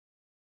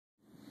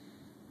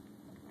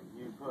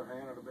put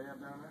hand of the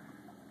bed down there?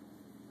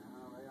 No,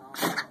 they all.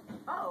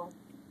 Oh.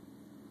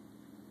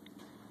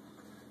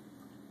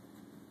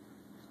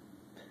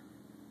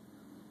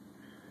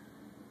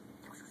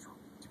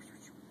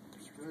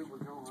 Dude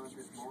was going hunt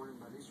this morning,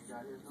 but he's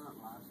got his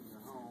hunting license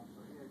at home, so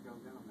he had to go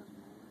get him this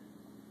morning.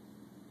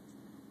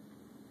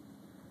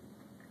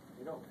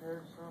 You don't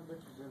carry some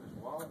bitches in his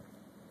wallet?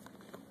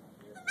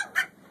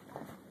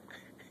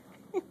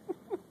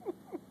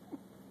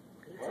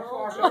 That's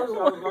why I showed the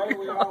other day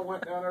we all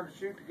went down there to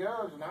shoot the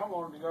guns, and I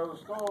wanted to go to the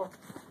store.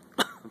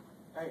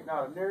 Ain't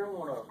not a near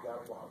one of us got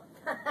a wallet.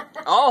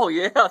 Oh,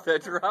 yeah,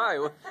 that's right.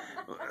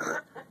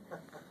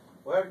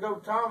 We had to go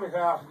to Tommy's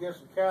house and get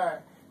some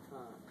cash.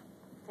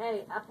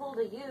 Hey, I pulled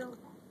a U.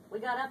 We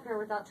got up here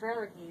without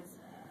trailer keys.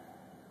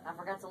 I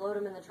forgot to load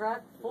them in the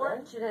truck.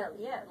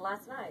 Fortunately, yeah,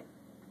 last night.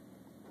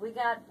 We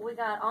got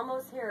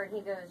almost here, and he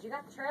goes, "You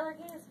got the trailer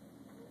keys?"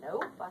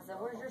 Nope. I said,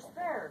 "Where's your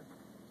spare?"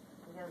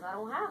 He goes, "I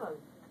don't have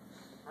them."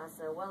 I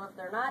said, "Well, if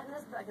they're not in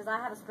this, because I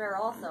have a spare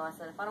also." I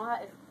said, "If I don't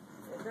have,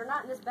 if they're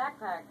not in this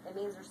backpack, it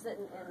means they're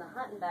sitting in the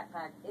hunting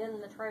backpack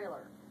in the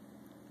trailer."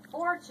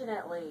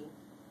 Fortunately,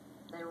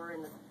 they were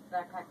in the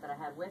backpack that I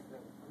had with me,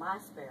 my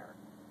spare.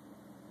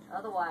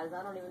 Otherwise,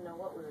 I don't even know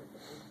what we would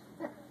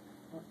do.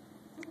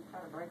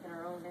 Trying to break in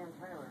our own damn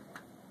trailer.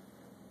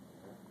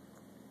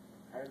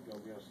 I had to go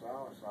get a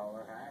saw and saw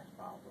that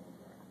asphalt over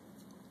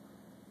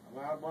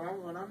there.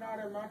 When I'm not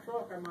in my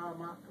truck, I'm out of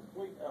my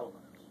complete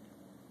elements.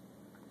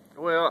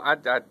 Well,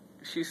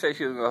 she said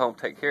she was going to go home and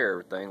take care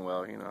of everything.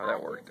 Well, you know,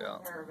 that worked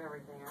out. I did take care of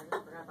everything. I just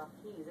forgot about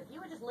the keys. If you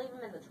would just leave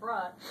them in the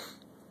truck,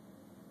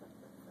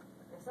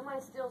 if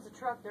somebody steals the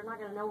truck, they're not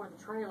going to know where the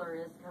trailer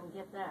is to come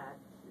get that.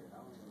 Shit, I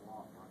don't even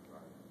lost my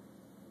trailer.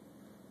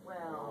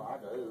 Well, I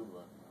do,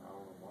 but I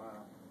don't know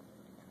why.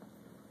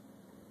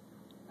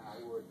 I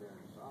would during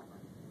the summer,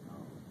 you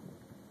know.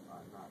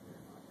 But not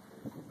during my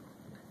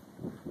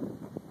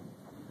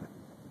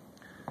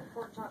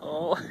Pork chop.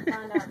 Oh.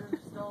 Find out who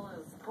stole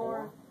his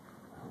corn.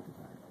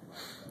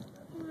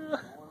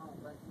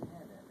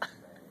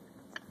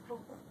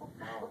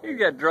 You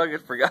got drunk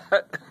and forgot.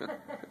 Just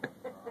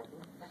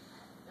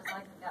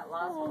like it got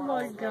lost. Oh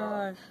my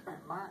gosh.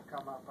 Mike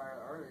come up there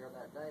earlier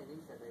that day, and he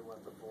said there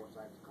wasn't 4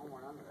 sacks of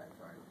corn under that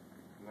trailer.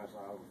 And that's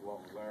what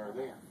was there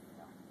then.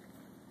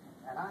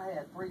 And I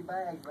had 3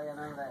 bags laying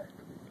under that,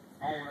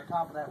 on the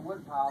top of that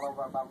wood pile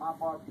over by my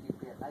barbecue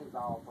pit, and they was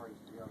all 3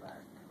 still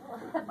there.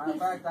 Matter of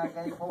fact, I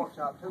gave Pork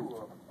Chop 2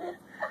 of them.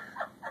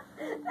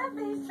 That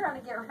means trying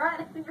to get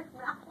right in your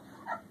mouth.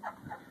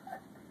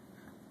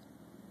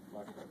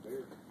 Like I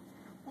did.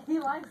 He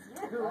likes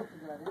you. What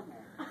you got in there?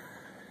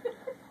 They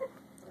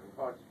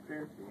caught your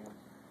piercing.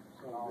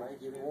 Oh, they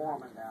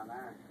swarming down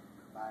there.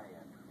 Bad.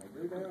 They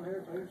do down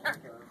here too.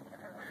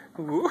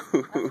 Ooh.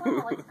 That's why I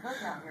like to cook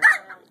out here,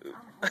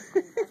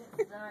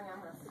 man. I'm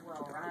going to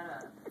swell right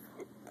up.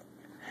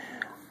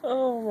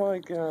 Oh my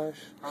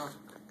gosh.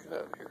 Get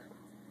out of here.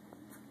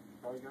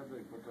 All you gotta do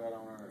is put that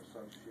on there and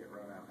suck shit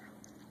right out.